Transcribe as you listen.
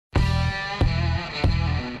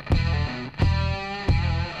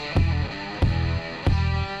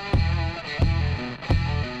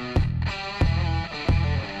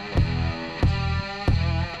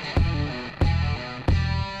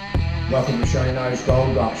welcome to ShaneO's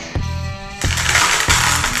Gold Rush.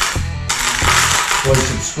 Please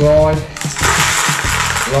subscribe,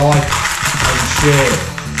 like and share.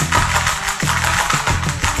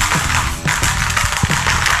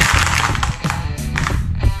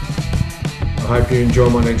 I hope you enjoy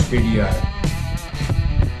my next video.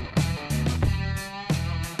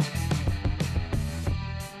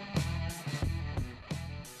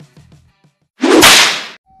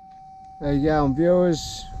 There you go,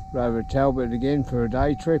 viewers. We're over at Talbot again for a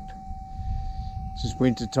day trip. It's just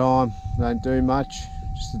winter time, don't do much.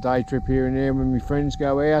 Just a day trip here and there when my friends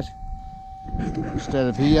go out. Just out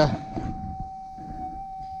of here.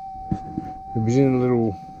 It was in a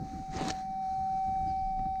little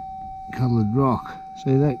coloured rock.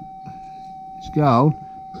 See that? It's gold.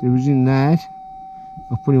 It was in that.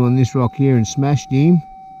 I put him on this rock here and smashed him.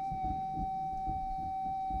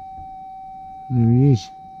 There he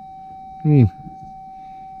is. Look at him.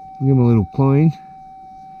 I'll give him a little clean.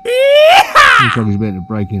 Looks like he's about to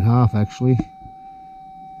break in half actually.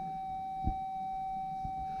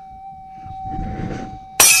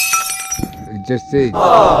 He just did.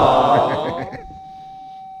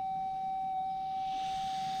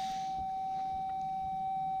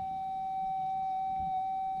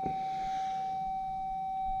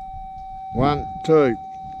 One, two.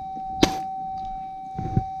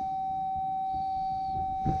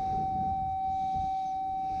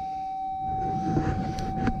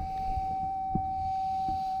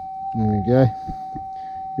 There we go.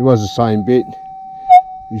 It was the same bit.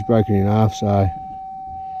 He's broken in half, so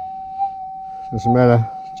doesn't matter.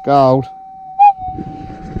 It's gold.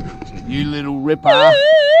 You little ripper.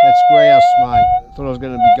 That's grouse, mate. Thought I was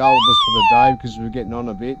going to be goldless for the day because we were getting on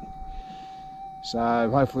a bit. So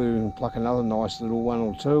hopefully we can pluck another nice little one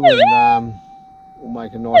or two, and we'll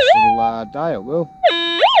make a nice little day. It will.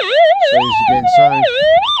 See you again soon.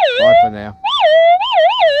 Bye for now.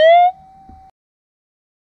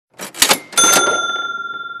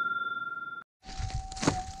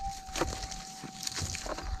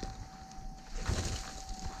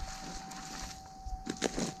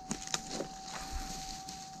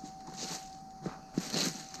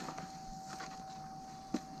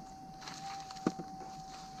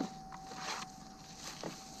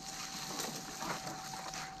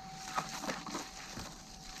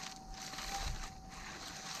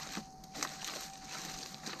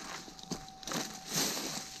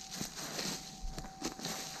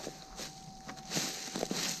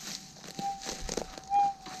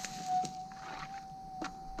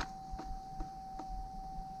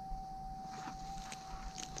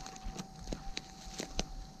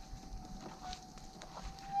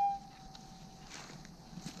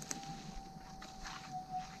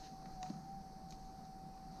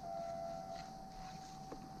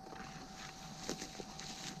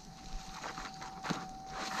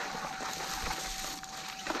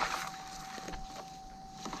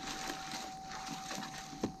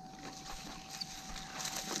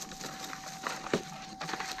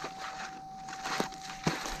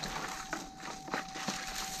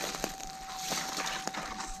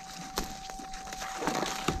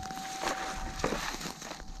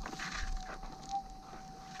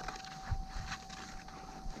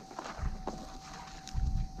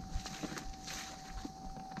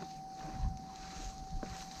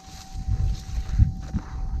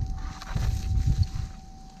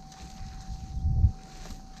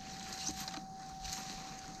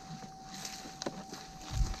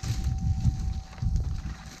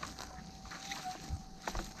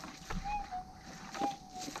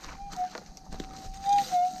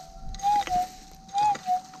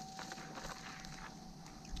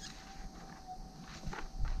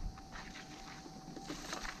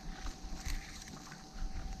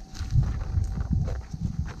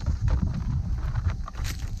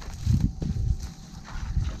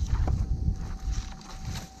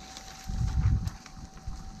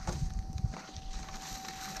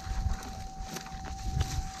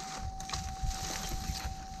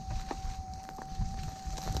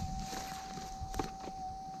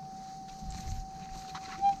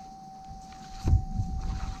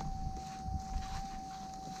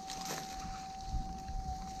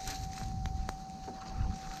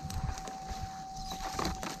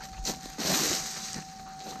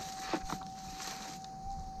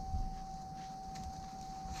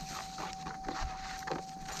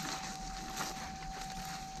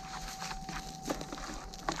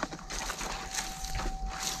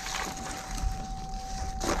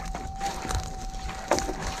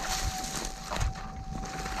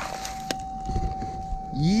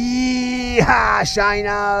 Yeehaw,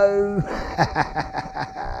 ShaneO!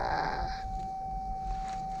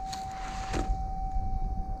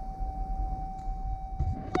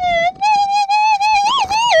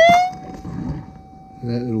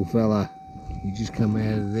 fella. You just come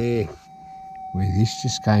out of there where this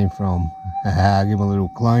just came from. Give him a little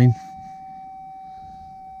clean.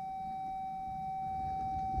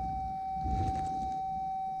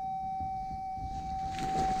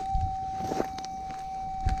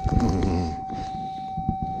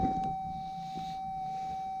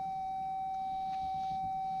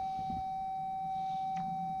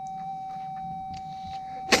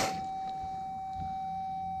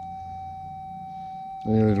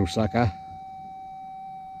 There, little sucker.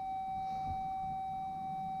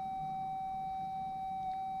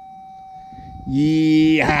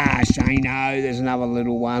 Yeah, ShaneO, there's another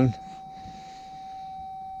little one.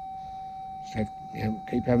 Just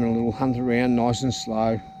keep having a little hunt around, nice and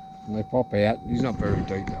slow. And they pop out. He's not very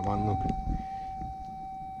deep, that one, look.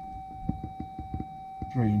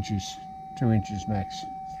 3 inches, 2 inches max,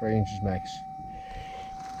 3 inches max.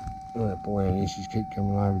 Oh, that boy and issues keep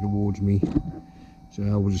coming over towards me. So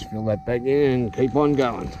we'll just fill that back in and keep on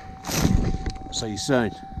going. See you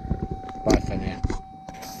soon. Bye for now.